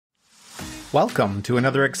Welcome to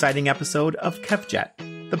another exciting episode of Kevjet,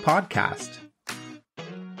 the podcast.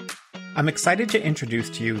 I'm excited to introduce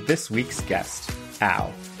to you this week's guest,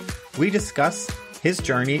 Al. We discuss his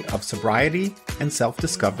journey of sobriety and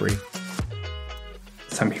self-discovery.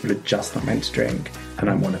 Some people are just not meant to drink, and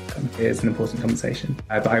I'm one of them. It's an important conversation.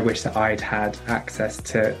 But I wish that I'd had access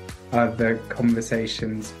to other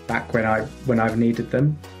conversations back when I've needed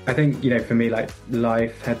them. I think, for me,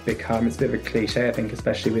 life had become, it's a bit of a cliche, I think,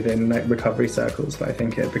 especially within recovery circles, but I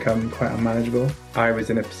think it had become quite unmanageable. I was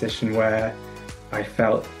in a position where I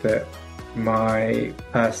felt that my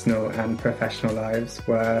personal and professional lives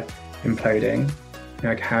were imploding.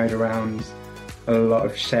 I carried around a lot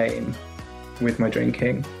of shame with my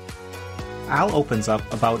drinking. Al opens up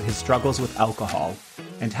about his struggles with alcohol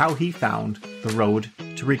and how he found the road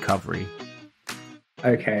to recovery.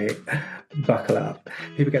 Okay, buckle up.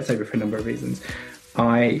 People get sober for a number of reasons.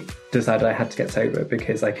 I decided I had to get sober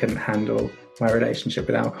because I couldn't handle my relationship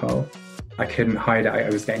with alcohol. I couldn't hide it. I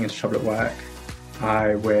was getting into trouble at work.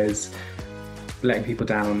 I was letting people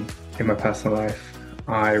down in my personal life.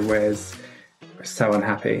 I was so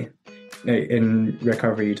unhappy. In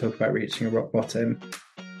recovery, you talk about reaching a rock bottom.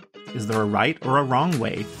 Is there a right or a wrong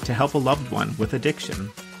way to help a loved one with addiction?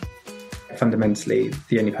 Fundamentally,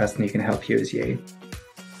 the only person who can help you is you.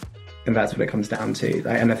 And that's what it comes down to.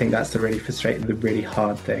 And I think that's the really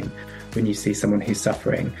hard thing when you see someone who's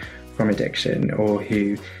suffering from addiction or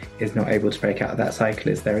who is not able to break out of that cycle,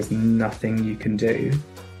 is there is nothing you can do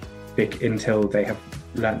until they have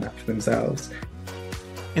learned that for themselves.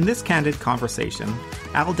 In this candid conversation,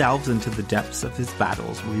 Al delves into the depths of his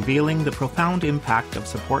battles, revealing the profound impact of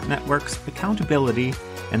support networks, accountability,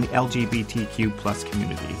 and the LGBTQ plus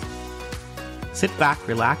community. Sit back,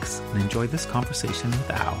 relax, and enjoy this conversation with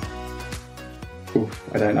Al. Oof,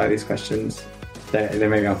 I don't like these questions. They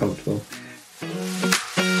make me uncomfortable.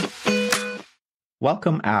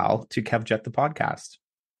 Welcome, Al, to Kevjet, the podcast.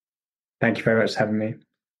 Thank you very much for having me.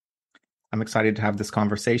 I'm excited to have this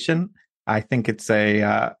conversation. I think it's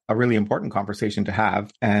a really important conversation to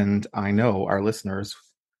have, and I know our listeners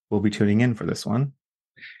will be tuning in for this one.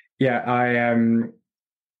 Yeah, I am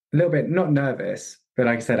a little bit not nervous, but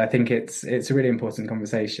like I said, I think it's a really important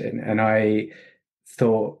conversation. And I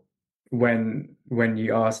thought when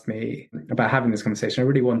you asked me about having this conversation, I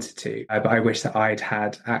really wanted to, but I wish that I'd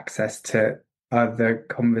had access to other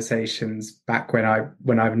conversations back when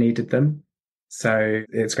I've needed them. So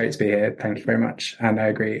it's great to be here. Thank you very much. And I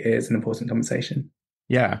agree, it is an important conversation.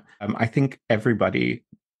 Yeah, I think everybody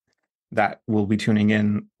that will be tuning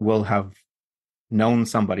in will have known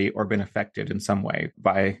somebody or been affected in some way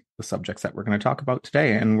by the subjects that we're going to talk about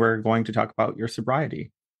today. And we're going to talk about your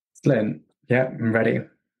sobriety. Excellent. Yeah, I'm ready.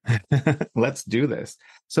 Let's do this.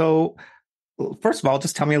 So first of all,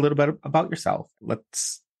 just tell me a little bit about yourself.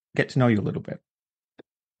 Let's get to know you a little bit.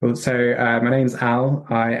 Well, so my name's Al.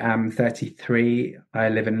 I am 33. I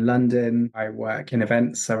live in London. I work in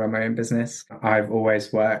events. I run my own business. I've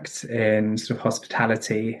always worked in sort of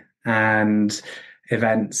hospitality and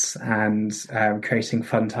events and creating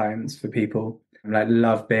fun times for people. I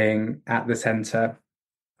love being at the center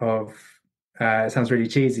of, it sounds really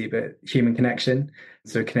cheesy, but human connection.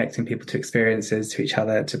 So connecting people to experiences, to each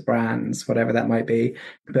other, to brands, whatever that might be.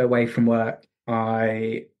 But away from work,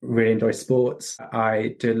 I really enjoy sports.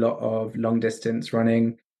 I do a lot of long distance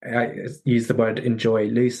running. I use the word enjoy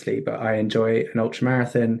loosely, but I enjoy an ultra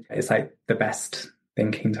marathon. It's like the best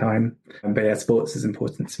thinking time. But yeah, sports is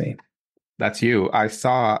important to me. That's you. I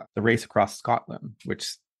saw the race across Scotland,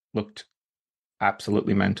 which looked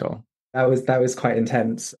absolutely mental. That was quite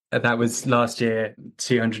intense. That was last year,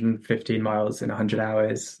 215 miles in 100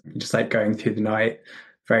 hours, just like going through the night.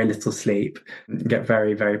 Very little sleep, get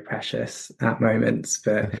very, very precious at moments.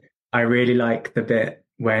 But I really like the bit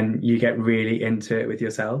when you get really into it with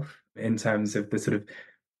yourself in terms of the sort of,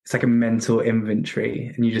 it's like a mental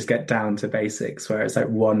inventory and you just get down to basics where it's like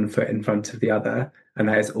one foot in front of the other. And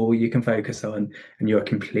that is all you can focus on. And you're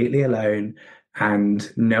completely alone and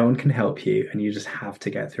no one can help you. And you just have to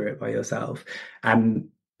get through it by yourself. And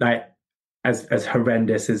like, as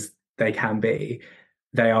horrendous as they can be,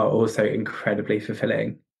 they are also incredibly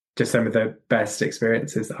fulfilling. Just some of the best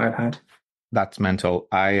experiences that I've had. That's mental.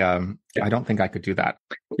 I don't think I could do that.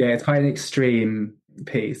 Yeah, it's quite an extreme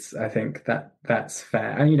piece. I think that's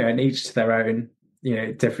fair. And, and each to their own,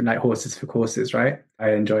 different, like horses for courses, right?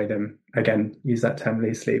 I enjoy them. Again, use that term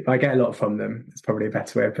loosely, but I get a lot from them. It's probably a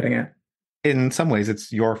better way of putting it. In some ways,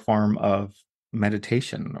 it's your form of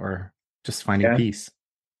meditation or just finding peace.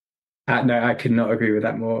 No, I could not agree with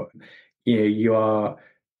that more. You are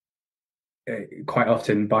quite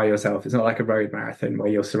often by yourself. It's not like a road marathon where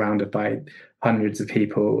you're surrounded by hundreds of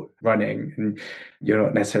people running, and you're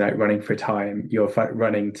not necessarily like running for time. You're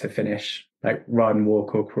running to finish, like run,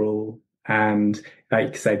 walk, or crawl. And like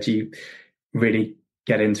I said, you really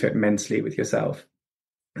get into it mentally with yourself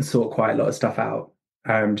and sort quite a lot of stuff out.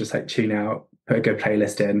 Just like tune out, put a good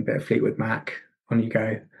playlist in, bit of Fleetwood Mac, on you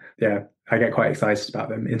go. Yeah, I get quite excited about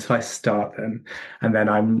them until I start them, and then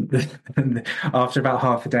I'm after about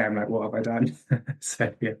half a day, I'm like, what have I done?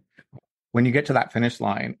 So yeah. When you get to that finish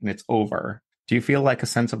line and it's over, do you feel like a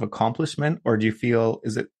sense of accomplishment, or do you feel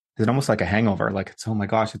is it almost like a hangover? Like it's, oh my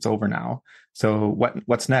gosh, it's over now. So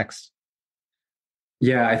what's next?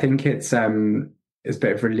 Yeah, I think it's a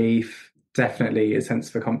bit of relief, definitely a sense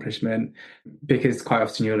of accomplishment, because quite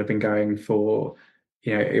often you'll have been going for,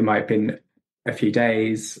 it might have been a few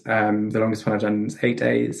days. The longest one I've done is 8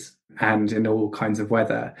 days, and in all kinds of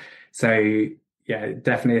weather. So yeah,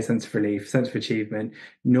 definitely a sense of relief, sense of achievement.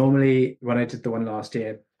 Normally, when I did the one last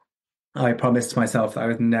year, I promised myself that I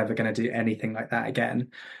was never going to do anything like that again.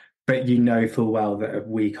 But you know full well that a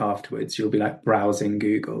week afterwards, you'll be like browsing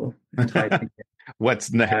Google and typing.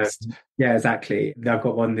 What's next? Yeah, exactly. I've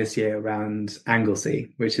got one this year around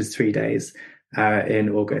Anglesey, which is 3 days in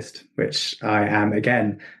August, which I am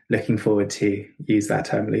again looking forward to. Use that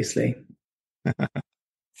term loosely. Well,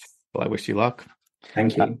 I wish you luck.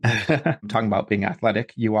 Thank you. Talking about being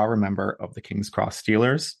athletic, you are a member of the King's Cross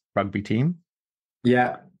Steelers rugby team.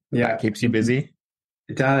 Yeah, That keeps you busy.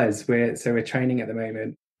 It does. We're training at the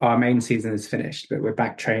moment. Our main season is finished, but we're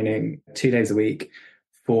back training 2 days a week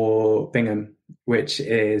for Bingham, which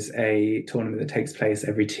is a tournament that takes place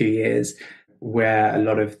every 2 years, where a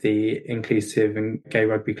lot of the inclusive and gay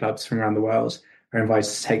rugby clubs from around the world are invited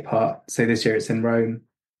to take part. So this year it's in Rome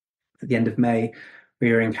at the end of May.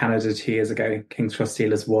 We were in Canada 2 years ago. King's Cross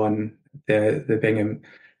Steelers won the Bingham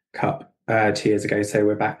Cup 2 years ago. So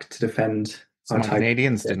we're back to defend So our my title.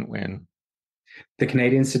 Canadians didn't win. The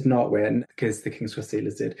Canadians did not win because the King's Cross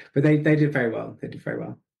Steelers did, but they did very well. They did very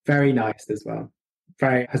well. Very nice as well.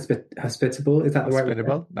 Very hospitable. Is that the right word?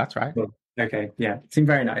 Hospitable. That's right. Well, okay, yeah, seemed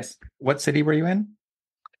very nice. What city were you in?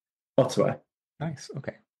 Ottawa. Nice.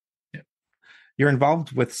 Okay. Yeah. You're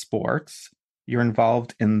involved with sports. You're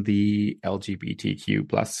involved in the LGBTQ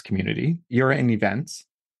plus community. You're in events.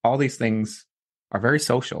 All these things are very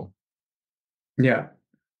social. Yeah.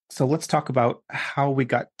 So let's talk about how we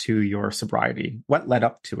got to your sobriety. What led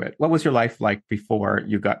up to it? What was your life like before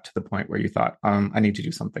you got to the point where you thought, I need to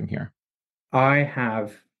do something here? I'm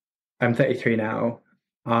 33 now.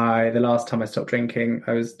 The last time I stopped drinking,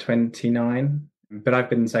 I was 29, but I've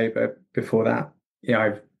been sober before that.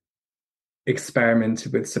 I've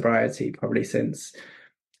experimented with sobriety probably since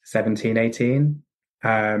 17, 18.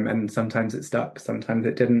 And sometimes it stuck, sometimes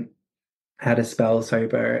it didn't. Had a spell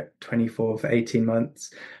sober at 24 for 18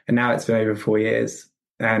 months, and now it's been over 4 years,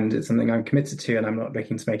 and it's something I'm committed to, and I'm not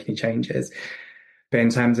looking to make any changes. But in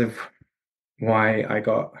terms of why I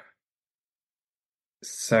got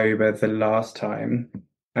sober the last time,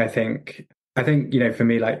 I think, for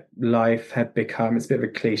me, like life had become, it's a bit of a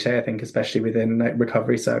cliche, I think, especially within like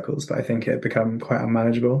recovery circles, but I think it had become quite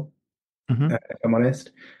unmanageable, if I'm honest.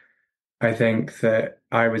 I think that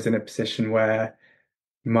I was in a position where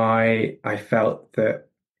I felt that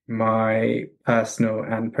my personal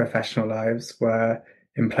and professional lives were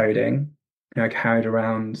imploding. I carried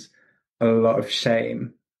around a lot of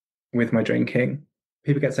shame with my drinking.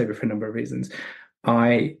 People get sober for a number of reasons.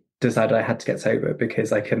 I decided I had to get sober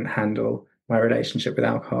because I couldn't handle my relationship with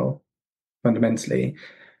alcohol fundamentally.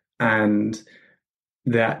 And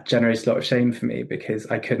that generated a lot of shame for me because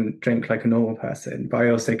I couldn't drink like a normal person, but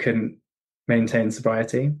I also couldn't maintain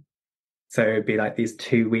sobriety. So it'd be like these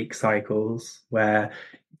 2 week cycles where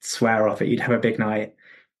you'd swear off it. You'd have a big night.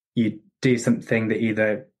 You'd do something that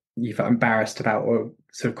either you felt embarrassed about or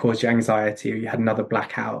sort of caused you anxiety, or you had another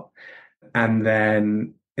blackout.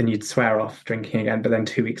 And you'd swear off drinking again. But then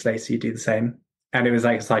 2 weeks later, you'd do the same. And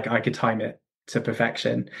it's like I could time it to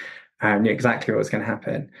perfection and knew exactly what was going to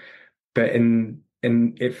happen. But in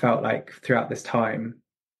it felt like throughout this time,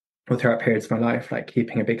 or throughout periods of my life, like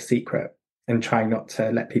keeping a big secret and trying not to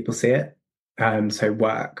let people see it. So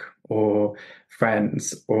work or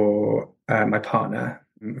friends or my partner,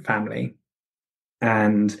 family.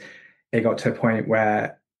 And it got to a point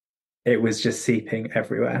where it was just seeping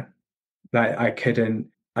everywhere. Like I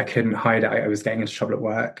couldn't hide it. I was getting into trouble at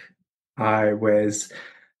work. I was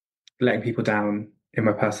letting people down in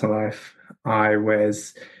my personal life. I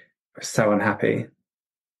was so unhappy.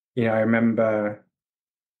 I remember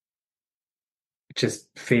just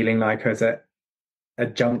feeling like I was at a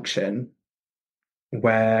junction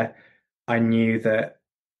where I knew that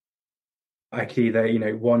I could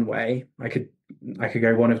either, one way, I could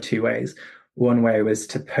go one of two ways. One way was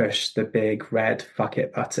to push the big red fuck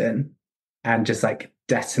it button and just like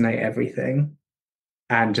detonate everything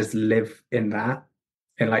and just live in that,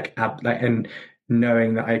 and and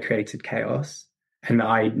knowing that I created chaos and that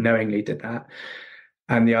I knowingly did that.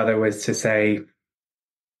 And the other was to say,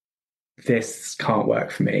 this can't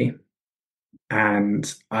work for me,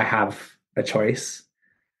 and I have a choice,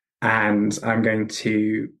 and I'm going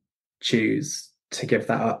to choose to give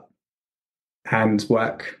that up and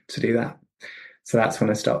work to do that. So that's when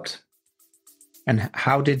I stopped. And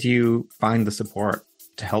how did you find the support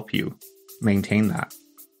to help you maintain that?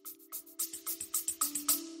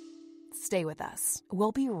 Stay with us.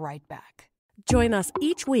 We'll be right back. Join us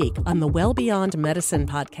each week on the Well Beyond Medicine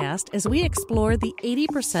podcast as we explore the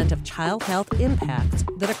 80% of child health impacts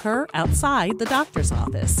that occur outside the doctor's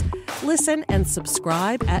office. Listen and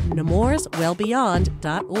subscribe at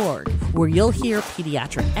nemourswellbeyond.org, where you'll hear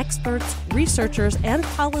pediatric experts, researchers, and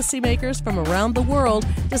policymakers from around the world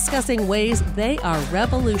discussing ways they are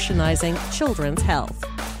revolutionizing children's health.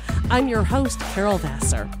 I'm your host, Carol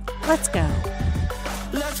Vassar. Let's go.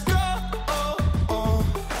 Let's go.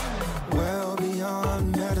 Well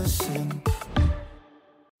beyond medicine.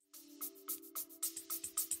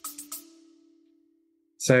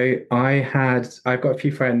 So I've got a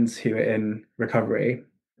few friends who are in recovery.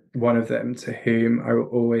 One of them to whom I will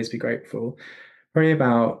always be grateful.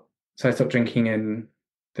 So I stopped drinking in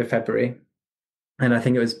the February, and I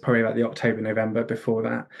think it was probably about the October, November before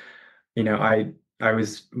that. I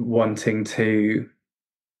was wanting to,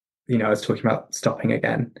 I was talking about stopping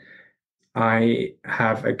again. I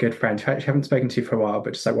have a good friend who I actually haven't spoken to for a while,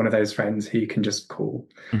 but just like one of those friends who you can just call.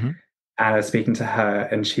 Mm-hmm. And I was speaking to her,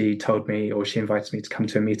 and she told me, or she invited me to come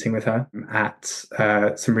to a meeting with her at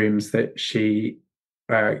some rooms that she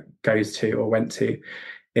goes to or went to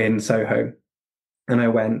in Soho. And I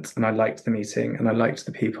went, and I liked the meeting, and I liked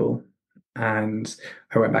the people. And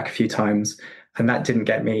I went back a few times, and that didn't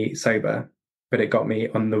get me sober, but it got me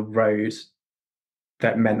on the road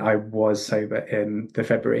that meant I was sober in the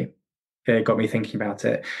February. It got me thinking about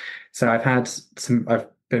it. So I've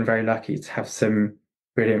been very lucky to have some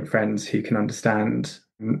brilliant friends who can understand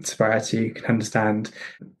sobriety, who can understand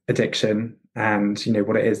addiction, and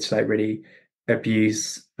what it is to like really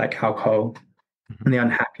abuse like alcohol, mm-hmm. and the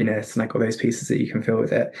unhappiness and like all those pieces that you can feel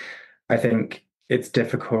with it. I think it's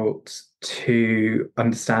difficult to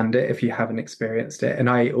understand it if you haven't experienced it. And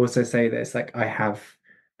I also say this, like I have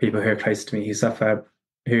people who are close to me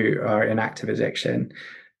who are in active addiction,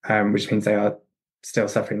 which means they are still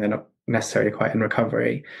suffering. They're not necessarily quite in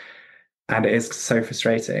recovery. And it is so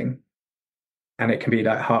frustrating, and it can be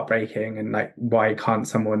like heartbreaking, and like, why can't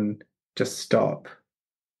someone just stop?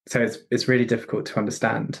 So it's really difficult to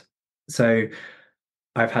understand. So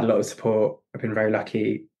I've had a lot of support. I've been very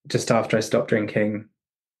lucky. Just after I stopped drinking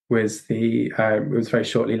was it was very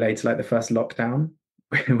shortly later, like the first lockdown,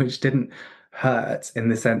 which didn't hurt in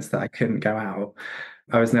the sense that I couldn't go out.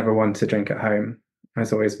 I was never one to drink at home. I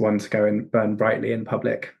was always one to go and burn brightly in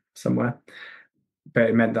public somewhere. But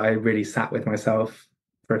it meant that I really sat with myself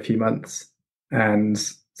for a few months and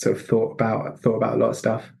sort of thought about a lot of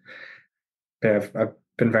stuff. But I've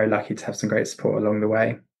been very lucky to have some great support along the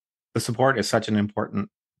way. The support is such an important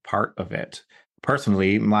part of it.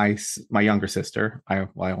 Personally, my younger sister, I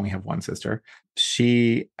only have one sister,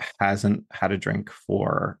 she hasn't had a drink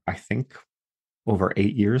for, I think, over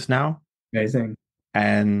 8 years now. Amazing.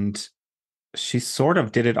 And she sort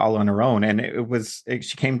of did it all on her own. And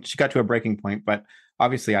she got to a breaking point, but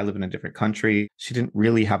obviously I live in a different country. She didn't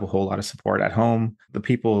really have a whole lot of support at home. The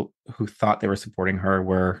people who thought they were supporting her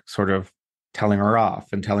were sort of telling her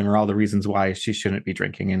off and telling her all the reasons why she shouldn't be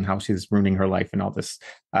drinking and how she's ruining her life and all this,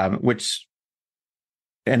 which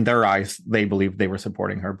in their eyes, they believed they were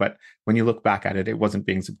supporting her. But when you look back at it, it wasn't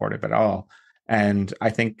being supportive at all. And I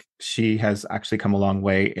think she has actually come a long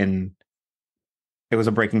way it was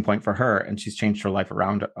a breaking point for her, and she's changed her life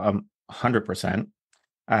around 100%.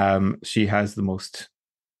 She has the most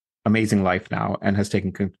amazing life now and has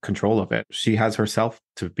taken control of it. She has herself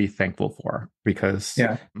to be thankful for, because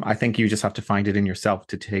I think you just have to find it in yourself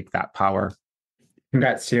to take that power.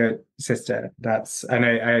 Congrats to your sister. I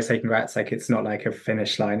know I say congrats, like it's not like a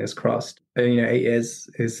finish line is crossed. 8 years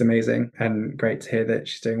is amazing, and great to hear that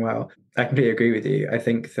she's doing well. I completely agree with you. I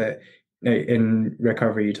think that in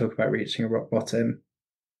recovery, you talk about reaching a rock bottom,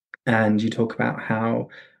 and you talk about how,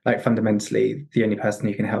 like, fundamentally, the only person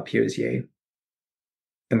who can help you is you.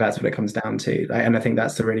 And that's what it comes down to. And I think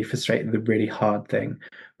that's the really hard thing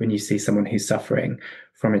when you see someone who's suffering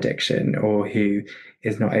from addiction or who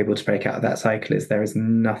is not able to break out of that cycle, is there is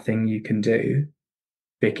nothing you can do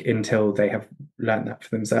until they have learned that for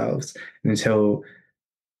themselves, until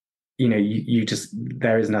you just,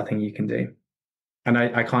 there is nothing you can do. And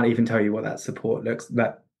I can't even tell you what that support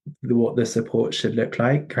what the support should look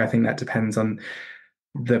like. I think that depends on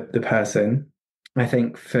the person. I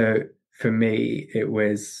think for me, it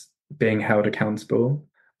was being held accountable.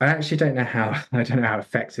 I actually don't know how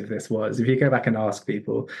effective this was. If you go back and ask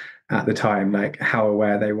people at the time, like how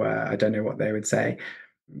aware they were, I don't know what they would say.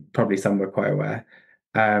 Probably some were quite aware.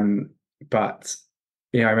 But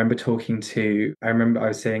I remember I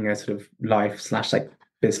was seeing a sort of life / like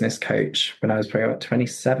business coach when I was probably about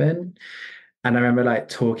 27. And I remember like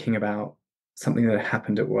talking about something that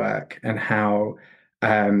happened at work and how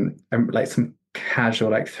like some casual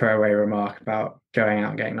like throwaway remark about going out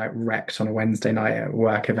and getting like wrecked on a Wednesday night at a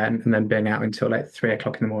work event and then being out until like 3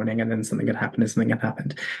 o'clock in the morning, and then something had happened and something had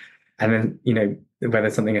happened. And then, whether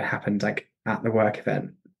something had happened like at the work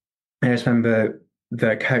event. I just remember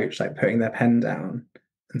the coach like putting their pen down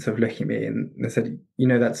and sort of looking at me, and they said,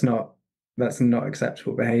 that's not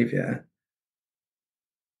acceptable behavior.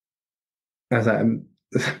 I was like,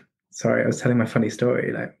 sorry, I was telling my funny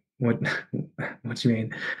story. Like, what do you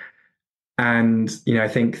mean? And, I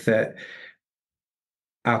think that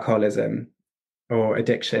alcoholism or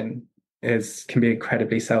addiction can be an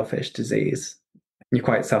incredibly selfish disease. You're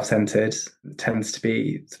quite self-centered, tends to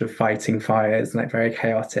be sort of fighting fires and like very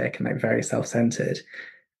chaotic and like very self-centered.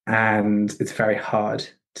 And it's very hard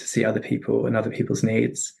to see other people and other people's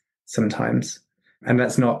needs sometimes. And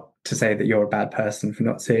that's not to say that you're a bad person for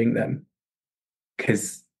not seeing them, but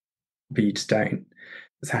you just don't.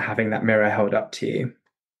 So having that mirror held up to you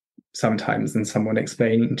sometimes and someone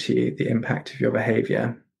explaining to you the impact of your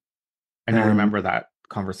behavior. And you remember that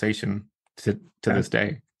conversation to this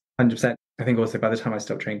day. 100%. I think also by the time I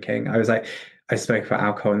stopped drinking, I spoke about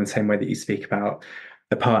alcohol in the same way that you speak about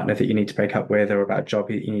the partner that you need to break up with or about a job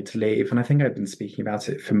that you need to leave. And I think I've been speaking about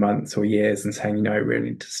it for months or years and saying, I really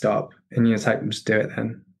need to stop. And it's like, just do it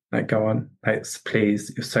then. Like, go on. Like,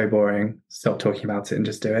 please, you're so boring. Stop talking about it and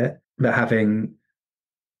just do it. But having,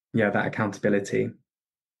 that accountability.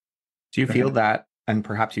 Do you feel that, and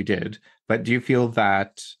perhaps you did, but do you feel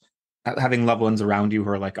that having loved ones around you who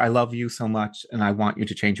are like, I love you so much and I want you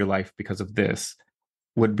to change your life because of this,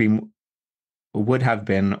 would have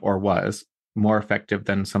been or was more effective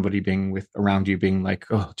than somebody being around you being like,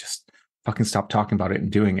 oh, just fucking stop talking about it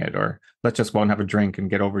and doing it, or let's just go and have a drink and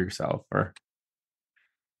get over yourself? Or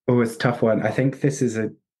it's a tough one. I think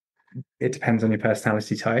it depends on your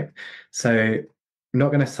personality type. So I'm not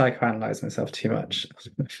going to psychoanalyze myself too much.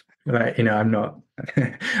 Like, I'm not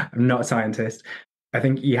a scientist. I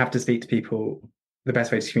think you have to speak to people. The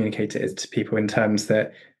best way to communicate it is to people in terms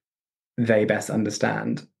that they best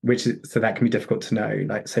understand, so that can be difficult to know.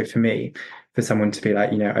 Like, so for me, for someone to be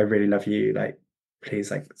like, I really love you, like,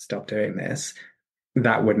 please, like, stop doing this,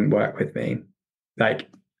 that wouldn't work with me. Like,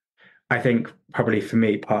 I think probably for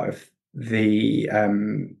me, part of the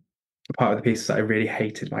piece is that I really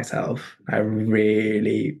hated myself. I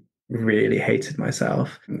really, really hated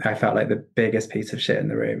myself. I felt like the biggest piece of shit in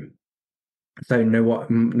the room. So no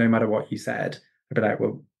matter what you said, I'd be like,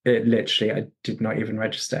 well, it literally, I did not even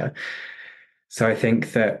register. So I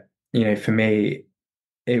think that, for me,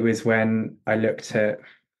 it was when I looked at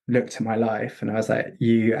my life and I was like,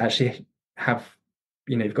 you actually have,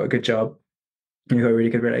 you've got a good job, you've got a really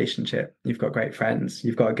good relationship, you've got great friends,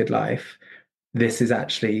 you've got a good life. This is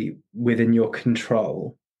actually within your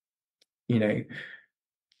control,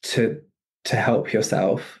 to help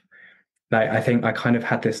yourself. Like, I think I kind of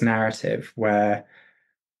had this narrative where,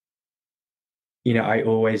 I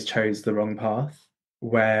always chose the wrong path,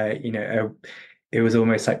 where, it was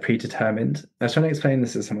almost like predetermined. I was trying to explain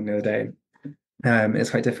this to someone the other day. It's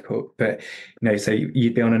quite difficult, but, so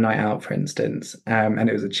you'd be on a night out, for instance, and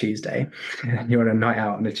it was a Tuesday, and you're on a night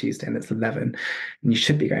out on a Tuesday and it's 11, and you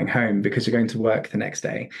should be going home because you're going to work the next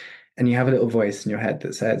day. And you have a little voice in your head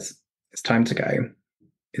that says, it's time to go.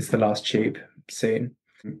 It's the last tube soon.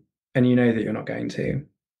 And you know that you're not going to,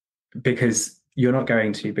 because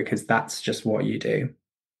that's just what you do,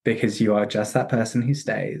 because you are just that person who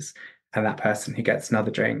stays and that person who gets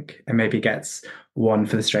another drink and maybe gets one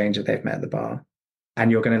for the stranger they've met at the bar. And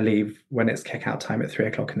you're going to leave when it's kick out time at 3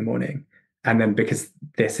 o'clock in the morning. And then because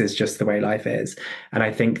this is just the way life is. And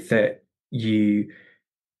I think that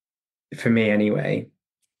for me anyway,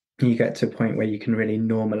 you get to a point where you can really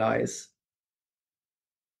normalize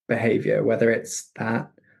behavior, whether it's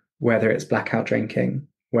blackout drinking,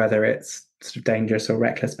 whether it's sort of dangerous or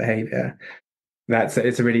reckless behavior.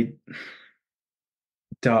 It's a really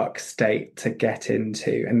dark state to get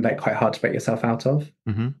into and like quite hard to break yourself out of.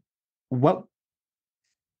 Mm-hmm. What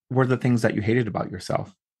were the things that you hated about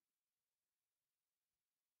yourself?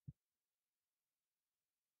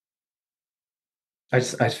 I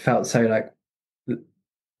felt so like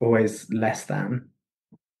always less than,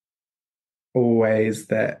 always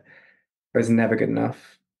that I was never good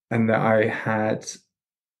enough and that I had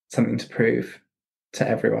something to prove to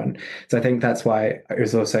everyone. So I think that's why it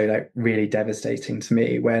was also like really devastating to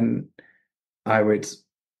me when I would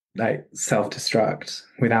like self-destruct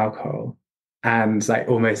with alcohol, and like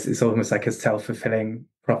it's almost like a self-fulfilling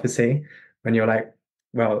prophecy when you're like,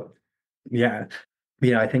 well, yeah.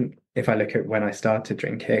 I think if I look at when I started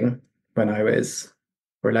drinking, when I was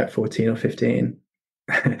probably like 14 or 15,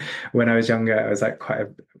 when I was younger, I was like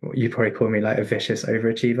you'd probably call me like a vicious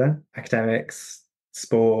overachiever. Academics,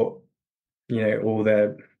 sport,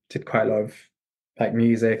 did quite a lot of like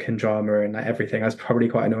music and drama and like everything. I was probably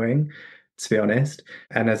quite annoying, to be honest.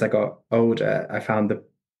 And as I got older,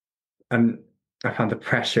 and I found the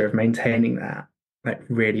pressure of maintaining that like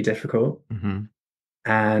really difficult. Mm-hmm.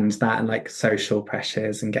 And that and like social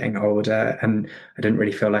pressures and getting older, and I didn't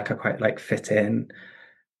really feel like I quite like fit in.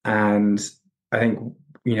 And I think,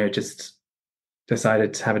 just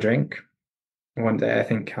decided to have a drink. One day, I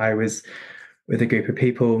think I was with a group of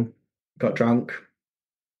people, got drunk,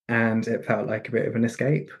 and it felt like a bit of an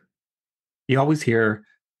escape. You always hear,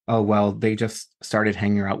 oh, well, they just started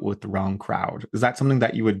hanging out with the wrong crowd. Is that something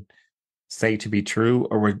that you would say to be true,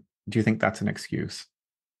 or do you think that's an excuse?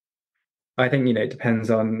 I think, it depends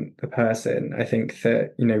on the person. I think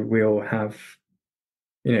that, we all have,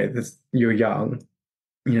 you're young,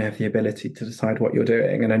 you have the ability to decide what you're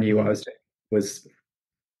doing. And I knew what I was doing was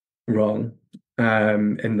wrong,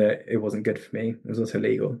 in that it wasn't good for me. It was also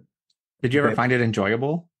legal. Did you ever find it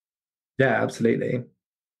enjoyable? Yeah, absolutely.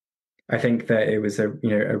 I think that it was a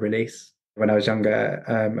release. When I was younger,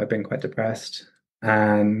 I've been quite depressed,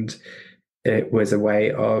 and it was a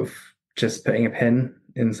way of just putting a pin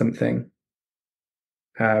in something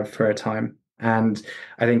for a time. And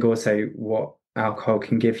I think also what alcohol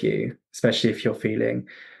can give you, especially if you're feeling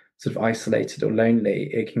sort of isolated or lonely,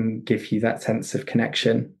 it can give you that sense of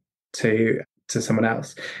connection to someone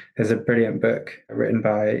else. There's a brilliant book written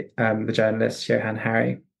by the journalist Johann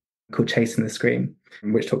Hari called Chasing the Scream,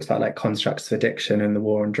 which talks about like constructs of addiction and the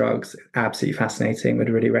war on drugs. Absolutely fascinating. Would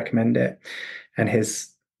really recommend it. And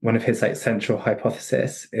one of his like central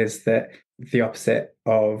hypothesis is that the opposite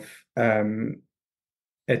of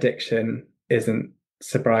addiction isn't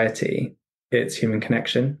sobriety, it's human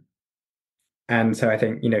connection. And so I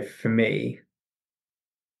think, for me,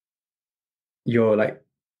 you're like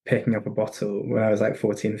picking up a bottle when I was like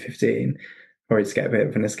 14, 15, or to get a bit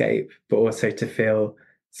of an escape, but also to feel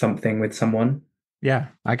something with someone. Yeah,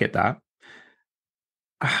 I get that.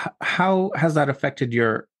 How has that affected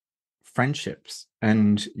your friendships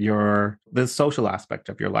and the social aspect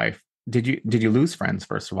of your life? Did you lose friends,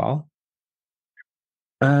 first of all?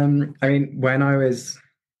 I mean, when I was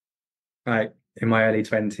like in my early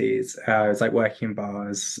 20s, I was like working in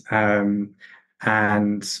bars, and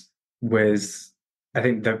I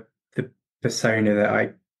think the persona that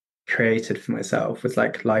I created for myself was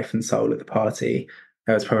like life and soul at the party.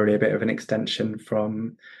 That was probably a bit of an extension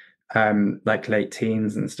from like late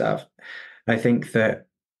teens and stuff. I think that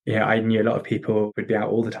I knew a lot of people would be out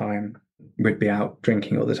all the time, would be out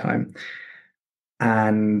drinking all the time.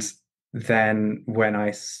 And then when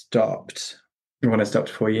I stopped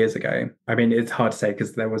 4 years ago, I mean, it's hard to say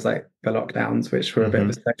because there was like the lockdowns, which were a bit of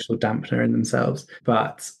a social dampener in themselves.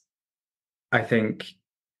 But I think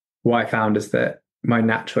what I found is that my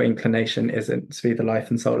natural inclination isn't to be the life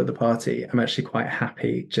and soul of the party. I'm actually quite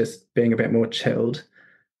happy just being a bit more chilled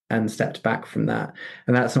and stepped back from that.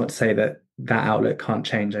 And that's not to say that that outlook can't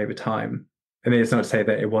change over time. And it's not to say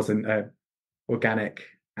that it wasn't an organic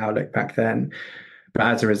outlook back then. But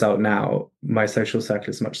as a result, now my social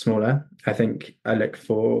circle is much smaller. I think I look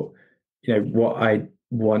for, what I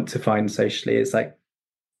want to find socially is like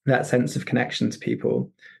that sense of connection to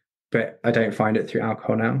people. But I don't find it through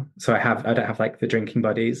alcohol now. So I don't have like the drinking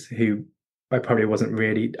buddies who I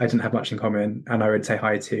didn't have much in common, and I would say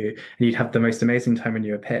hi to, and you'd have the most amazing time when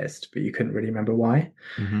you were pissed, but you couldn't really remember why.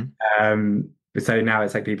 So now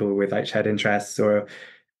it's like people with like shared interests, or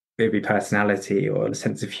maybe personality or a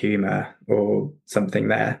sense of humor or something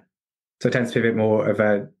there. So it tends to be a bit more of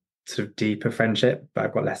a sort of deeper friendship, but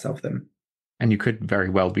I've got less of them. And you could very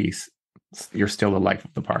well you're still the life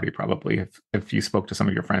of the party, probably, if you spoke to some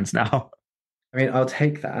of your friends now. I mean, I'll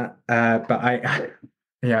take that. But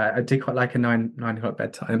I do quite like a 9 o'clock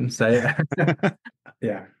bedtime. So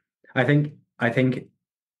yeah, I think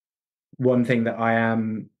one thing that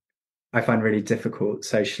I find really difficult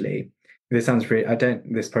socially this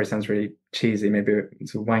probably sounds really cheesy, maybe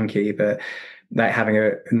it's wanky, but like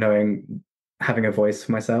having a voice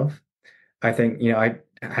for myself. I think, I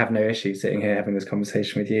have no issue sitting here having this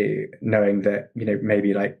conversation with you, knowing that,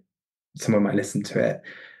 maybe like someone might listen to it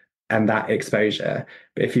and that exposure.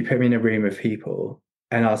 But if you put me in a room of people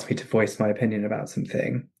and ask me to voice my opinion about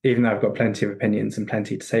something, even though I've got plenty of opinions and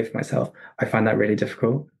plenty to say for myself, I find that really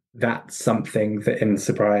difficult. That's something that in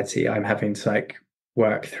sobriety I'm having to like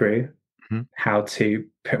work through, how to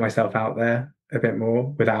put myself out there a bit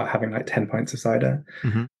more without having like 10 pints of cider.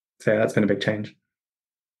 So that's been a big change.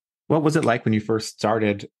 What was it like when you first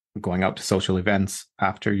started going out to social events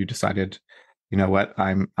after you decided, you know what,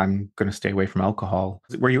 I'm going to stay away from alcohol?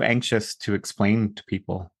 Were you anxious to explain to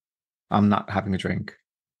people, I'm not having a drink?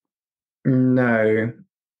 No,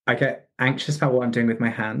 I get anxious about what I'm doing with my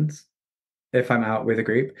hands if I'm out with a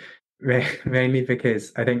group, mainly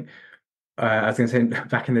because I think I was going to say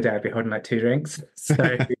back in the day I'd be holding like 2 drinks,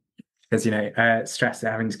 so because stress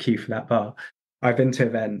at having to queue for that bar. I've been to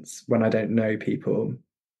events when I don't know people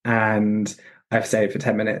and I've stayed for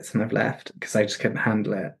 10 minutes and I've left because I just couldn't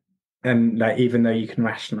handle it. And like, even though you can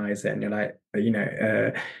rationalize it and you're like,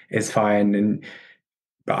 it's fine,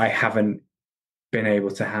 but I haven't been able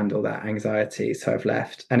to handle that anxiety, so I've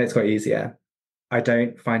left, and it's got easier. I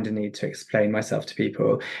don't find a need to explain myself to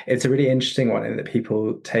people. It's a really interesting one in that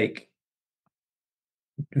people take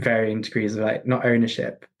varying degrees of like not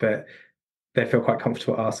ownership, but they feel quite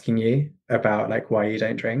comfortable asking you about like why you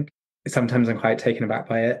don't drink. Sometimes I'm quite taken aback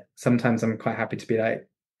by it. Sometimes I'm quite happy to be like,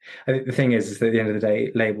 I think the thing is that at the end of the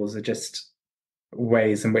day, labels are just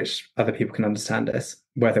ways in which other people can understand us,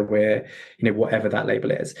 whether we're, whatever that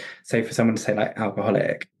label is. So for someone to say like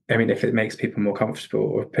alcoholic, I mean, if it makes people more comfortable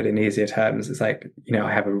or put in easier terms, it's like,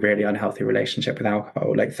 I have a really unhealthy relationship with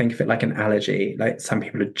alcohol. Like, think of it like an allergy. Like, some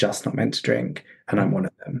people are just not meant to drink, and I'm one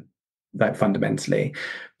of them, like fundamentally.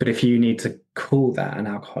 But if you need to call that an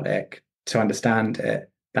alcoholic to understand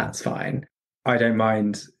it, that's fine. I don't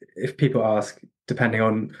mind if people ask, depending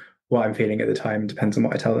on what I'm feeling at the time, depends on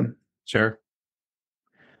what I tell them. Sure.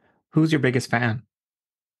 Who's your biggest fan?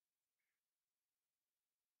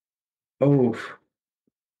 Oh,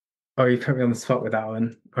 you put me on the spot with that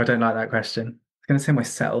one. I don't like that question. I was going to say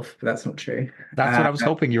myself, but that's not true. That's what I was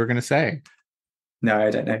hoping you were going to say. No, I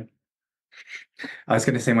don't know. I was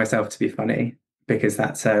going to say myself to be funny because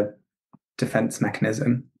that's a defense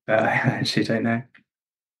mechanism, but I actually don't know.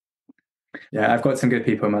 Yeah, I've got some good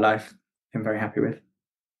people in my life I'm very happy with.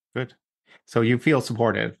 Good. So you feel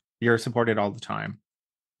supported. You're supported all the time.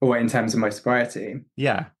 Or in terms of my sobriety.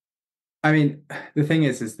 Yeah. I mean, the thing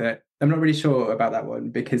is that I'm not really sure about that one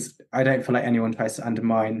because I don't feel like anyone tries to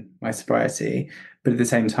undermine my sobriety. But at the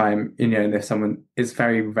same time, if someone, it's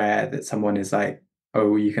very rare that someone is like,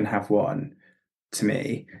 oh, you can have one, to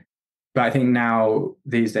me. But I think now,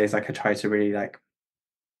 these days, like, I try to really like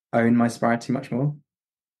own my sobriety much more.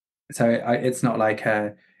 So it's not like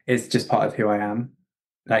it's just part of who I am,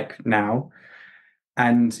 like, now.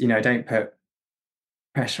 And, I don't put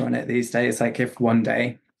pressure on it these days. Like, if one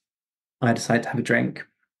day I decide to have a drink,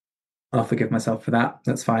 I'll forgive myself for that.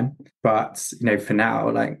 That's fine. But, for now,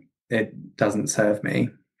 like, it doesn't serve me.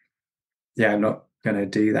 Yeah, I'm not going to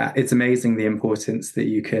do that. It's amazing the importance that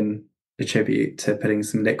you can attribute to putting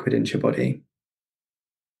some liquid into your body.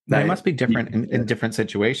 It must be different in different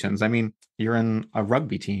situations. I mean, you're in a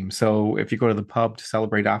rugby team. So if you go to the pub to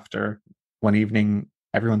celebrate after one evening,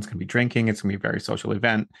 everyone's going to be drinking. It's going to be a very social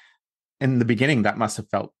event. In the beginning, that must have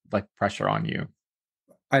felt like pressure on you.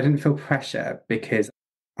 I didn't feel pressure because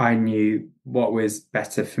I knew what was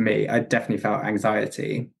better for me. I definitely felt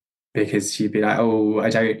anxiety because you'd be like, oh,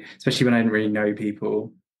 especially when I didn't really know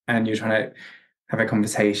people and you're trying to have a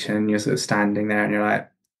conversation, you're sort of standing there and you're like,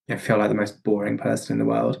 I feel like the most boring person in the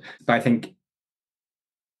world. But I think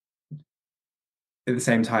at the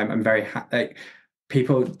same time, I'm very like,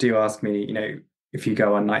 people do ask me, if you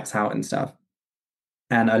go on nights out and stuff,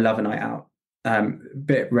 and I love a night out. A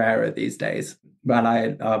bit rarer these days, but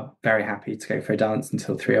I are very happy to go for a dance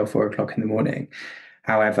until 3 or 4 o'clock in the morning.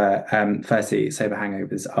 However, firstly, sober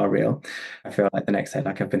hangovers are real. I feel like the next day,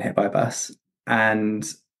 like I've been hit by a bus,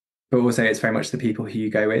 but also it's very much the people who you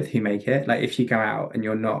go with who make it. Like, if you go out and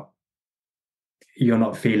you're not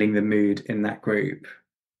feeling the mood in that group,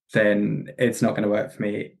 then it's not going to work for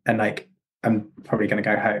me. And like, I'm probably going to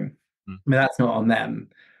go home. I mean, that's not on them.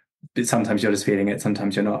 But sometimes you're just feeling it,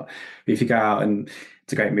 sometimes you're not. But if you go out and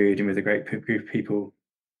it's a great mood and with a great group of people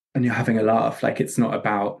and you're having a laugh, like, it's not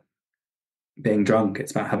about being drunk,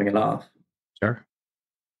 it's about having a laugh. Sure.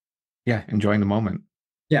 Yeah, enjoying the moment.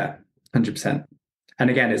 Yeah, 100%. And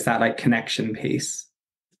again, it's that like connection piece.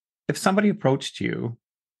 If somebody approached you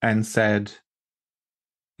and said,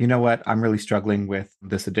 you know what, I'm really struggling with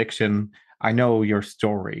this addiction. I know your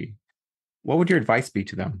story. What would your advice be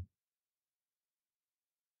to them?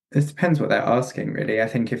 It depends what they're asking, really. I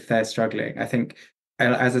think if they're struggling, I think,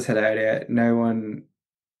 as I said earlier, no one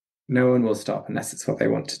will stop unless it's what they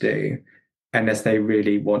want to do, unless they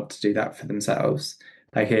really want to do that for themselves.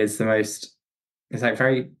 Like it's like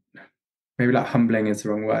very, maybe like humbling is the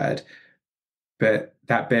wrong word, but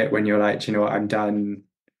that bit when you're like, "Do you know what, I'm done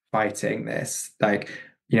fighting this." Like,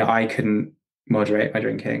 I couldn't moderate my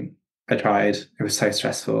drinking. I tried. It was so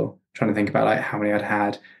stressful trying to think about like how many I'd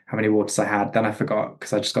had, how many waters I had. Then I forgot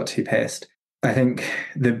because I just got too pissed. I think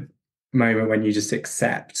the moment when you just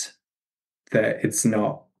accept that it's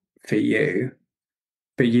not for you,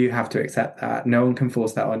 but you have to accept that. No one can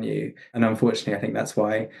force that on you. And unfortunately, I think that's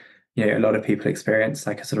why, a lot of people experience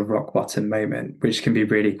like a sort of rock bottom moment, which can be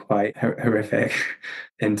really quite horrific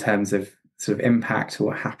in terms of sort of impact or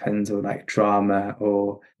what happens, or like drama,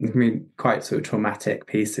 or quite sort of traumatic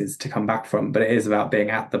pieces to come back from. But it is about being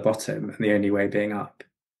at the bottom and the only way being up.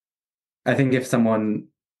 I think if someone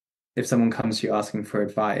comes to you asking for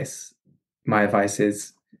advice, my advice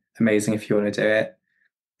is amazing if you want to do it.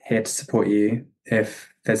 Here to support you.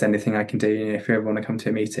 If there's anything I can do, if you ever want to come to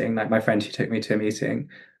a meeting, like my friend who took me to a meeting,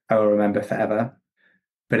 I will remember forever.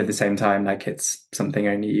 But at the same time, like it's something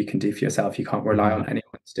only you can do for yourself. You can't rely on anyone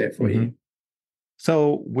to do it for you.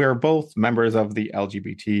 So we're both members of the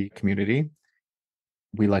LGBT community.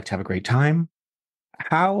 We like to have a great time.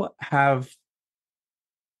 How have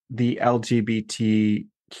the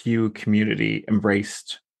LGBTQ community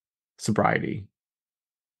embraced sobriety?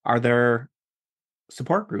 Are there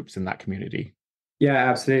support groups in that community? Yeah,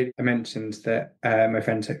 absolutely. I mentioned that my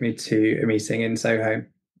friend took me to a meeting in Soho,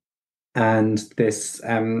 and this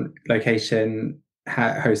location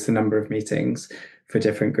hosts a number of meetings for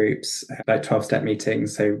different groups, like 12-step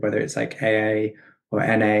meetings. So whether it's like AA or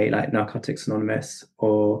NA, like Narcotics Anonymous,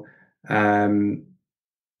 or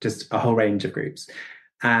just a whole range of groups.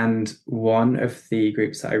 And one of the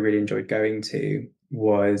groups that I really enjoyed going to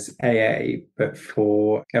was AA, but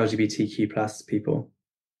for LGBTQ plus people.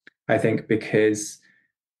 I think because,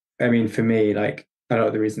 for me, like a lot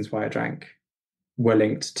of the reasons why I drank were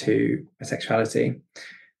linked to my sexuality.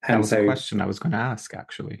 And that was a question I was going to ask,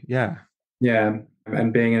 actually. Yeah. Yeah.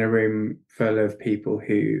 And being in a room full of people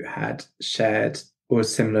who had shared or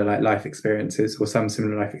similar like life experiences, or some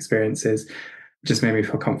similar life experiences, just made me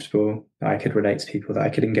feel comfortable that I could relate to people, that I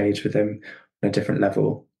could engage with them on a different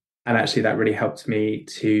level. And actually that really helped me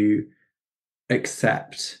to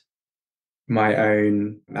accept my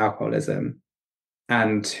own alcoholism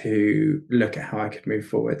and to look at how I could move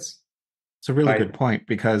forwards. It's a really good point,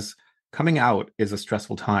 because coming out is a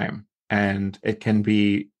stressful time and it can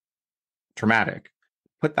be traumatic.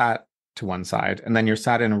 Put that to one side, and then you're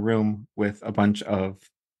sat in a room with a bunch of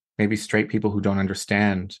maybe straight people who don't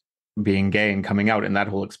understand being gay and coming out in that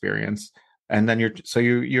whole experience. And then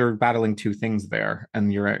you're battling two things there,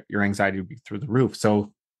 and your anxiety would be through the roof.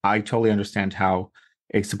 So I totally understand how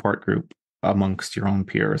a support group amongst your own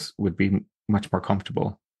peers would be much more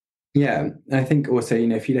comfortable. Yeah, I think also,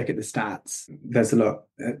 if you look at the stats, there's a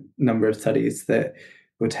number of studies that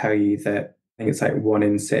will tell you that I think it's like 1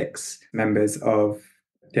 in 6 members of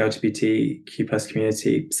the LGBTQ plus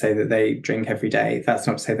community say that they drink every day. That's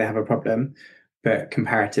not to say they have a problem, but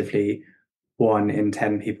comparatively, 1 in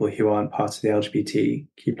 10 people who aren't part of the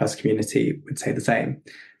LGBTQ plus community would say the same.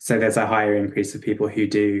 So there's a higher increase of people who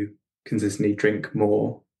do consistently drink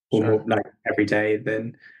more, or more like every day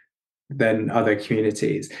than other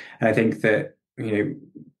communities. And I think that,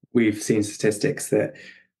 we've seen statistics that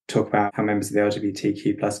talk about how members of the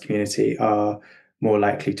LGBTQ plus community are more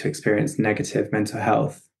likely to experience negative mental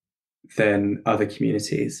health than other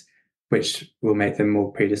communities, which will make them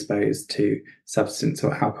more predisposed to substance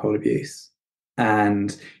or alcohol abuse.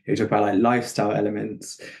 And you talk about like lifestyle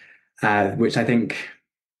elements, which I think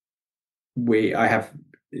I have,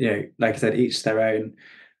 like I said, each their own.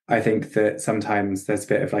 I think that sometimes there's a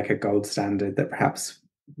bit of like a gold standard that perhaps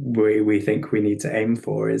we think we need to aim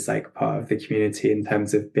for, is like part of the community in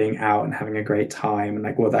terms of being out and having a great time, and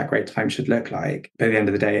like what that great time should look like. But at the end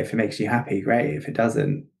of the day, if it makes you happy, great. If it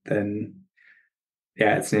doesn't, then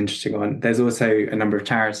yeah, it's an interesting one. There's also a number of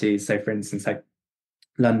charities. So for instance, like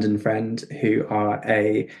London Friend, who are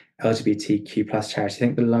a LGBTQ plus charity. I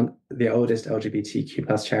think the oldest LGBTQ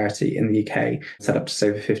plus charity in the UK, set up just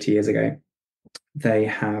over 50 years ago. They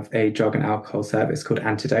have a drug and alcohol service called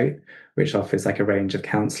Antidote, which offers like a range of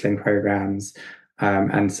counselling programs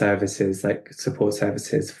and services, like support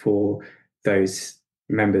services for those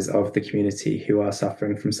members of the community who are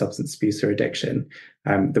suffering from substance abuse or addiction.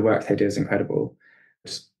 The work they do is incredible.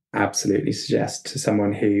 Just absolutely suggest to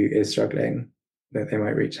someone who is struggling that they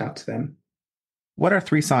might reach out to them. What are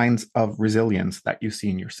 3 signs of resilience that you see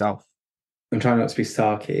in yourself? I'm trying not to be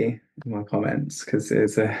sarky in my comments because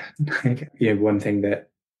it's one thing that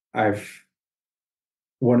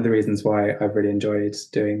one of the reasons why I've really enjoyed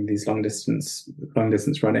doing these long distance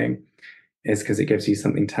running is because it gives you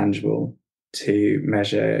something tangible to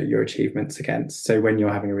measure your achievements against. So when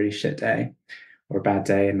you're having a really shit day or a bad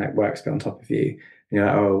day and like work's a bit on top of you, and you're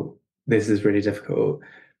like, oh, this is really difficult.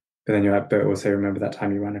 But then you're like, but also remember that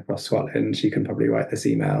time you ran across Scotland, you can probably write this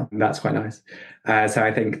email. And that's quite nice. So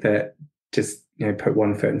I think that just, put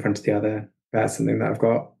one foot in front of the other. That's something that I've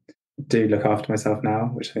got. Do look after myself now,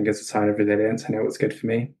 which I think is a sign of resilience. I know what's good for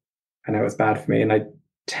me. I know what's bad for me. And I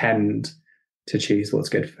tend to choose what's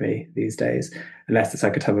good for me these days, unless it's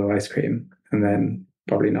like a tub of ice cream, and then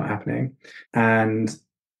probably not happening. And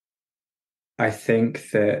I think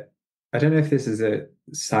that, I don't know if this is a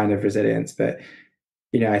sign of resilience, but,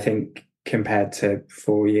 I think compared to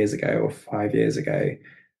 4 years ago or 5 years ago,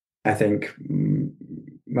 I think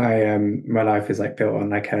my life is like built on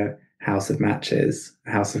like a house of matches,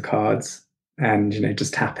 a house of cards, and,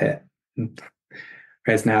 just tap it.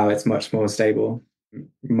 Whereas now it's much more stable,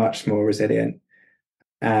 much more resilient.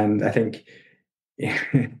 And I think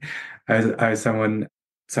someone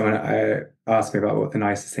asked me about what the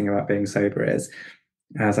nicest thing about being sober is.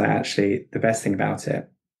 And I was like, actually, the best thing about it,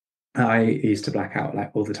 I used to black out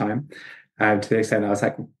like all the time. To the extent I was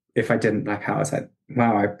like, if I didn't black out, I was like,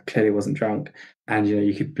 wow, I clearly wasn't drunk. And,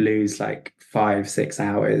 you could lose like 5-6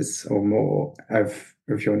 hours or more of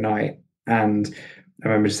your night. And I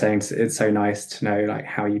remember just saying, it's so nice to know like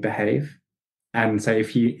how you behave. And so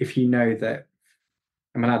if you know that,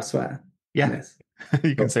 I'm allowed to swear. Yeah,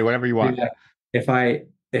 you can say whatever you want. Yeah. If I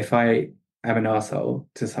am an arsehole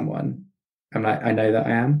to someone, I'm like, I know that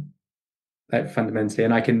I am, like fundamentally,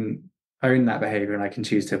 and I can own that behavior and I can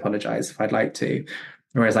choose to apologize if I'd like to.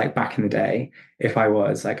 Whereas like back in the day, if I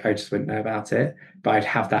was like, I just wouldn't know about it, but I'd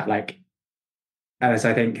have that like, so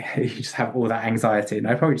I think you just have all that anxiety, and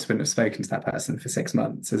I probably just wouldn't have spoken to that person for 6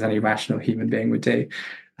 months, as any rational human being would do,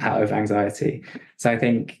 out of anxiety. So I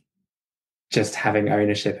think just having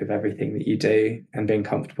ownership of everything that you do and being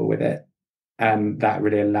comfortable with it, and that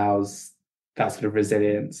really allows that sort of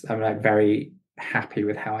resilience. I'm like very happy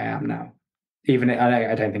with how I am now. Even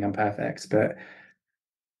I don't think I'm perfect, but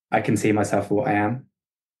I can see myself for what I am.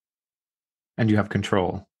 And you have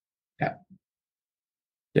control.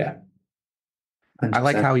 Yeah. 100%. I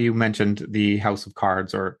like how you mentioned the house of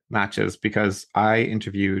cards or matches, because I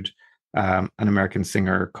interviewed an American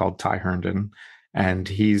singer called Ty Herndon, and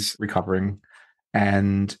he's recovering.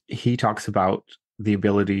 And he talks about the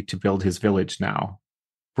ability to build his village now,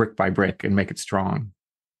 brick by brick, and make it strong.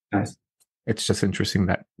 Nice. It's just interesting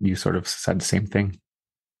that you sort of said the same thing.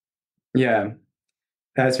 Yeah,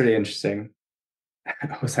 that's really interesting.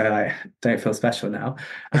 Also, like, don't feel special now.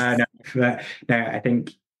 No, but no, I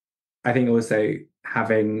think also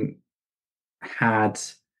having had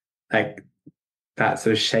like that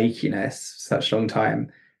sort of shakiness for such a long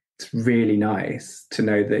time, it's really nice to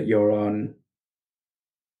know that you're on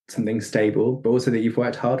something stable, but also that you've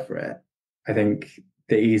worked hard for it. I think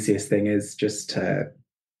the easiest thing is just to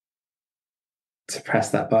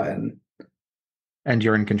press that button. And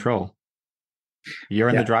you're in control. You're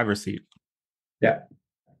in the driver's seat. Yeah,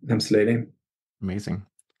 absolutely. Amazing.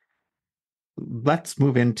 Let's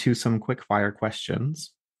move into some quick fire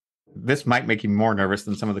questions. This might make you more nervous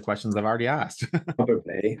than some of the questions I've already asked.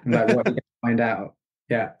 Probably. I'm like, what are you going to find out?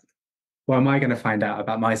 Yeah. What am I going to find out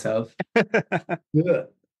about myself?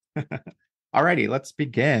 Alrighty, let's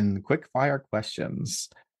begin. Quick fire questions.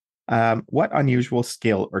 What unusual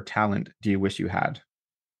skill or talent do you wish you had?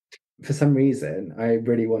 For some reason, I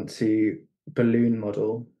really want to balloon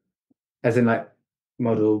model, as in like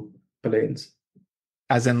model balloons.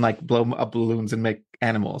 As in like blow up balloons and make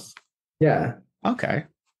animals? Yeah. Okay.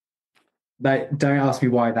 Like, don't ask me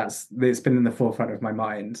why it's been in the forefront of my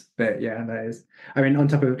mind, but yeah, that is. I mean, on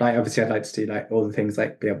top of like, obviously I'd like to do like all the things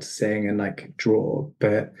like be able to sing and like draw,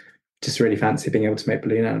 but just really fancy being able to make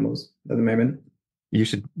balloon animals at the moment. You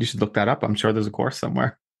should look that up. I'm sure there's a course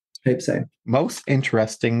somewhere. Hope so. Most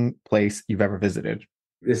interesting place you've ever visited?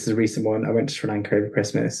 This is a recent one. I went to Sri Lanka over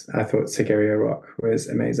Christmas. I thought Sigiriya Rock was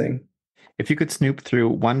amazing. If you could snoop through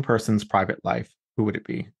one person's private life, who would it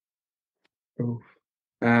be? Ooh.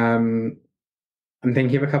 I'm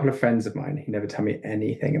thinking of a couple of friends of mine who never tell me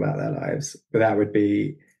anything about their lives, but that would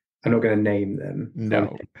be, I'm not going to name them.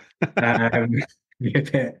 No. Be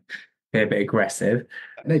a bit aggressive.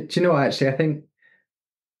 No, do you know what, actually, I think,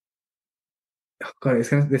 oh God,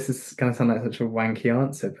 this is going to sound like such a wanky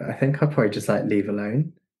answer, but I think I'd probably just like leave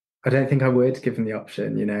alone. I don't think I would, given the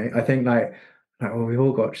option, you know. I think well, we've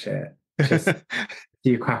all got shit. Just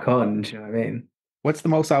do you crack on? Do you know what I mean? What's the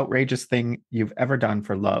most outrageous thing you've ever done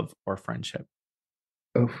for love or friendship?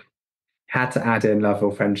 Oof. Had to add in love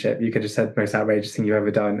or friendship. You could have said most outrageous thing you've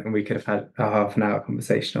ever done, and we could have had a half an hour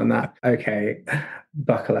conversation on that. Okay,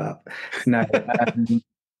 buckle up. No.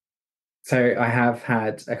 So I have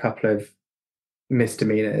had a couple of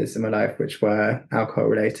misdemeanors in my life which were alcohol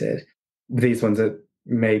related. These ones are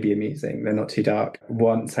maybe amusing. They're not too dark.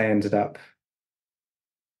 Once I ended up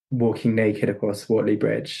walking naked across Waterloo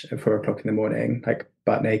Bridge at 4 o'clock in the morning, like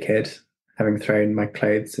butt naked, having thrown my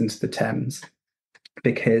clothes into the Thames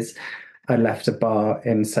because I left a bar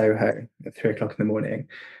in Soho at 3 o'clock in the morning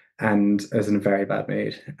and I was in a very bad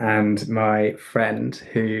mood. And my friend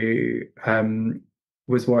who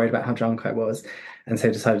was worried about how drunk I was, and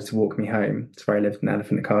so decided to walk me home to where I lived in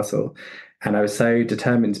Elephant and Castle. And I was so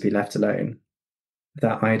determined to be left alone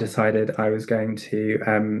that I decided I was going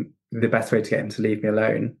to, the best way to get him to leave me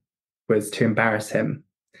alone was to embarrass him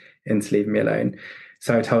into leaving me alone.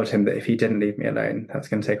 So I told him that if he didn't leave me alone, I was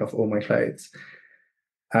going to take off all my clothes.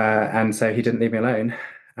 And so he didn't leave me alone.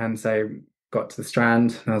 And so got to the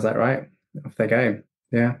Strand and I was like, right, off they go.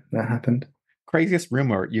 Yeah, that happened. Craziest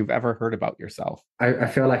rumor you've ever heard about yourself? I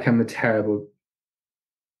feel like I'm a terrible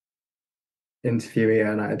interviewee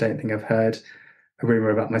and I don't think I've heard a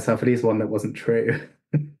rumor about myself, at least one that wasn't true.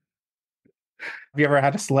 Have you ever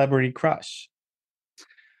had a celebrity crush?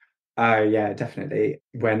 Oh, yeah, definitely.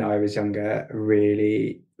 When I was younger,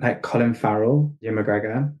 really like Colin Farrell, Ewan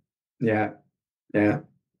McGregor. Yeah, yeah.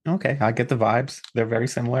 Okay, I get the vibes. They're very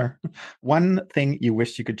similar. One thing you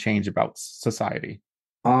wish you could change about society?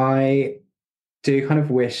 I do kind of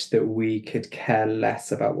wish that we could care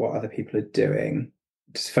less about what other people are doing.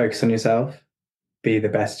 Just focus on yourself. Be the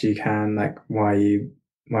best you can. Like, why do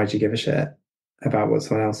you give a shit about what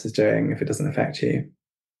someone else is doing if it doesn't affect you?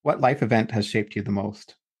 What life event has shaped you the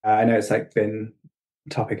most? I know it's like been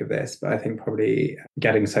topic of this, but I think probably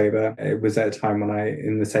getting sober. It was at a time when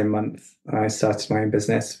in the same month, I started my own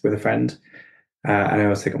business with a friend. And I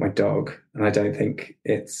also got my dog. And I don't think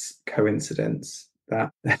it's coincidence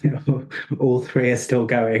that all three are still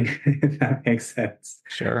going, if that makes sense.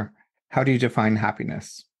 Sure. How do you define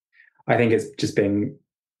happiness? I think it's just being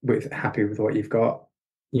happy with what you've got.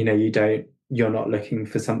 You know, you're not looking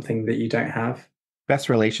for something that you don't have. Best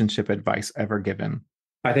relationship advice ever given?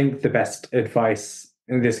 I think the best advice,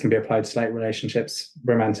 and this can be applied to like relationships,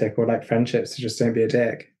 romantic or like friendships, just don't be a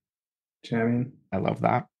dick. Do you know what I mean? I love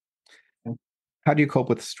that. Yeah. How do you cope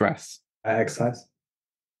with stress? Exercise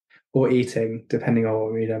or eating, depending on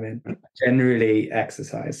what mood I'm in. Generally,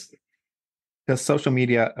 exercise. Does social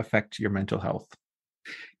media affect your mental health?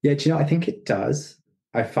 Yeah, do you know, I think it does.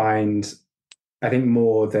 I think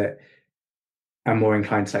more that I'm more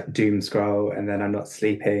inclined to like doom scroll and then I'm not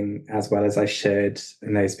sleeping as well as I should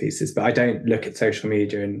in those pieces. But I don't look at social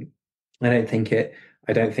media and I don't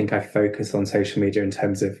think I focus on social media in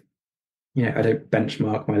terms of, you know, I don't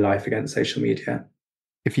benchmark my life against social media.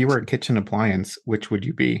 If you were a kitchen appliance, which would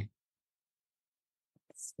you be?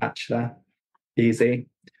 Spatula. Easy.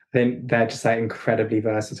 I think they're just like incredibly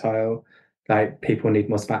versatile. Like people need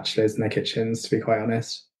more spatulas in their kitchens, to be quite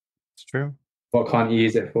honest. It's true. What can't you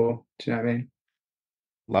use it for? Do you know what I mean?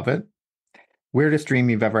 Love it. Weirdest dream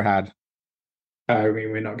you've ever had? I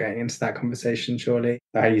mean, we're not getting into that conversation, surely.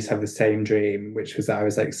 I used to have the same dream, which was that I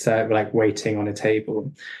was like waiting on a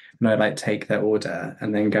table and I'd like take their order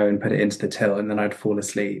and then go and put it into the till and then I'd fall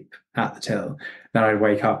asleep at the till. Then I'd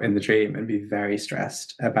wake up in the dream and be very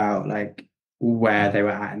stressed about like where they were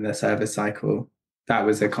at in the service cycle. That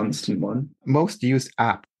was a constant one. Most used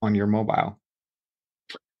app on your mobile?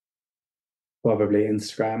 Probably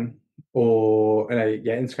Instagram or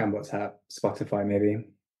Instagram, WhatsApp, Spotify, maybe.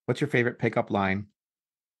 What's your favorite pickup line?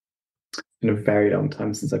 It's been a very long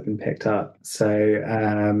time since I've been picked up. So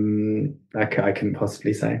I couldn't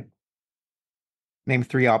possibly say. Name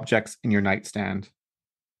 3 objects in your nightstand.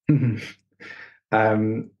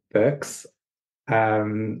 Books,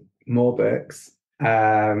 more books,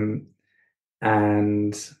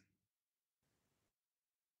 and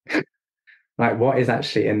like what is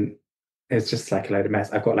actually in, it's just like a load of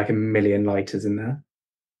mess. I've got like a million lighters in there.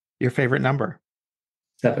 Your favorite number?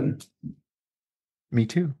 7. Me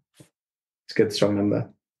too. It's a good, strong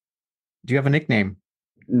number. Do you have a nickname?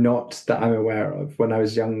 Not that I'm aware of. When I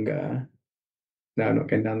was younger, no, I'm not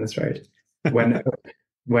going down this road. When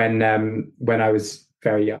I was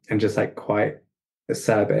very young and just like quite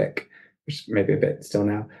acerbic, which maybe a bit still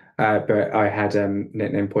now, but I had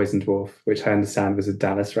nickname Poison Dwarf, which I understand was a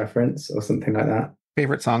Dallas reference or something like that.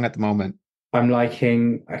 Favorite song at the moment? I'm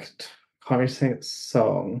liking, I can't really sing a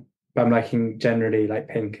song. But I'm liking generally like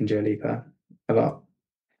Pink and Dua Lipa a lot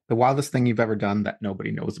The wildest thing you've ever done that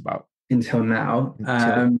nobody knows about until now.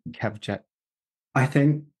 until Kevjet. I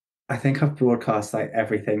think I've broadcast like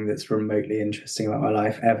everything that's remotely interesting about my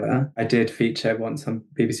life ever. I did feature once on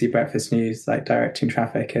BBC Breakfast News, like directing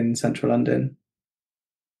traffic in central London.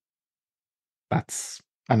 That's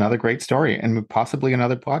another great story and possibly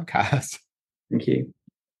another podcast. Thank you.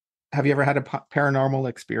 Have you ever had a paranormal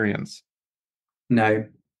experience? No,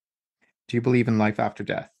 Do you believe in life after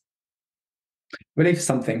death? I believe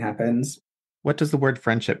something happens. What does the word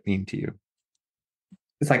friendship mean to you?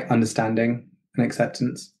 It's like understanding and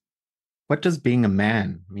acceptance. What does being a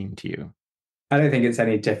man mean to you? I don't think it's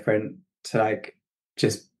any different to like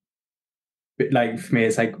just like for me,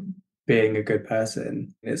 it's like being a good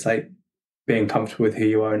person. It's like being comfortable with who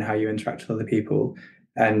you are and how you interact with other people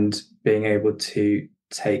and being able to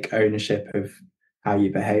take ownership of how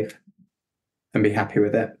you behave and be happy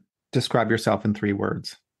with it. Describe yourself in 3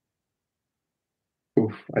 words.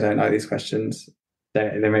 Oof, I don't like these questions.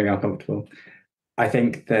 They make me uncomfortable. I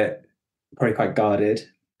think that probably quite guarded.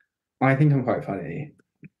 I think I'm quite funny.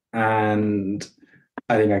 And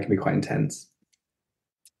I think I can be quite intense.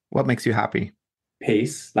 What makes you happy?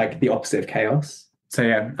 Peace, like the opposite of chaos. So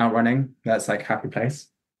yeah, outrunning, that's like happy place.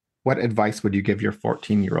 What advice would you give your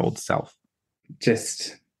 14-year-old self?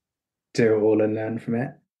 Just do it all and learn from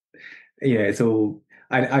it. You know, it's all,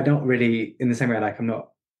 I don't really, in the same way, like I'm not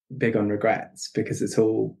big on regrets because it's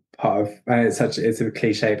all part of, it's a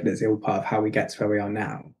cliche, but it's all part of how we get to where we are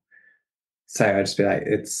now. So I just be like,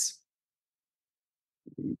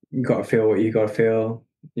 you got to feel what you got to feel,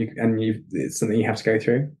 it's something you have to go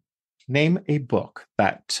through. Name a book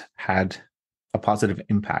that had a positive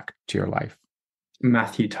impact to your life.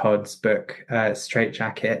 Matthew Todd's book, Straight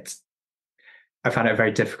Jacket. I found it a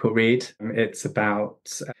very difficult read. It's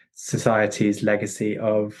about society's legacy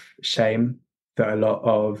of shame that a lot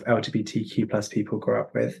of LGBTQ plus people grew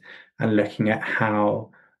up with, and looking at how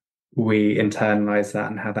we internalize that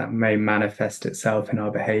and how that may manifest itself in our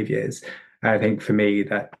behaviors. I think for me,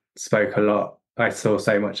 that spoke a lot. I saw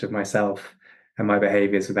so much of myself and my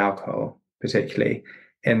behaviors with alcohol, particularly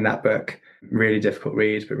in that book. Really difficult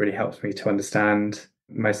read, but really helped me to understand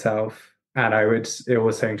myself. And it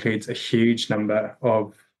also includes a huge number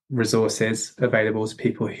of resources available to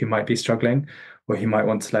people who might be struggling, or who might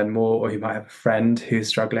want to learn more, or who might have a friend who's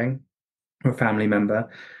struggling, or a family member.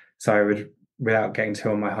 So I would, without getting too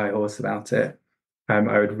on my high horse about it, I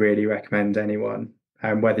would really recommend anyone,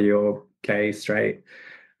 whether you're gay, straight,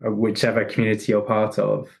 or whichever community you're part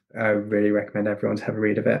of, I really recommend everyone to have a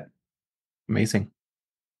read of it. Amazing.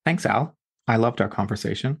 Thanks, Al. I loved our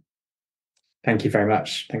conversation. Thank you very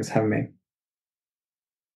much. Thanks for having me.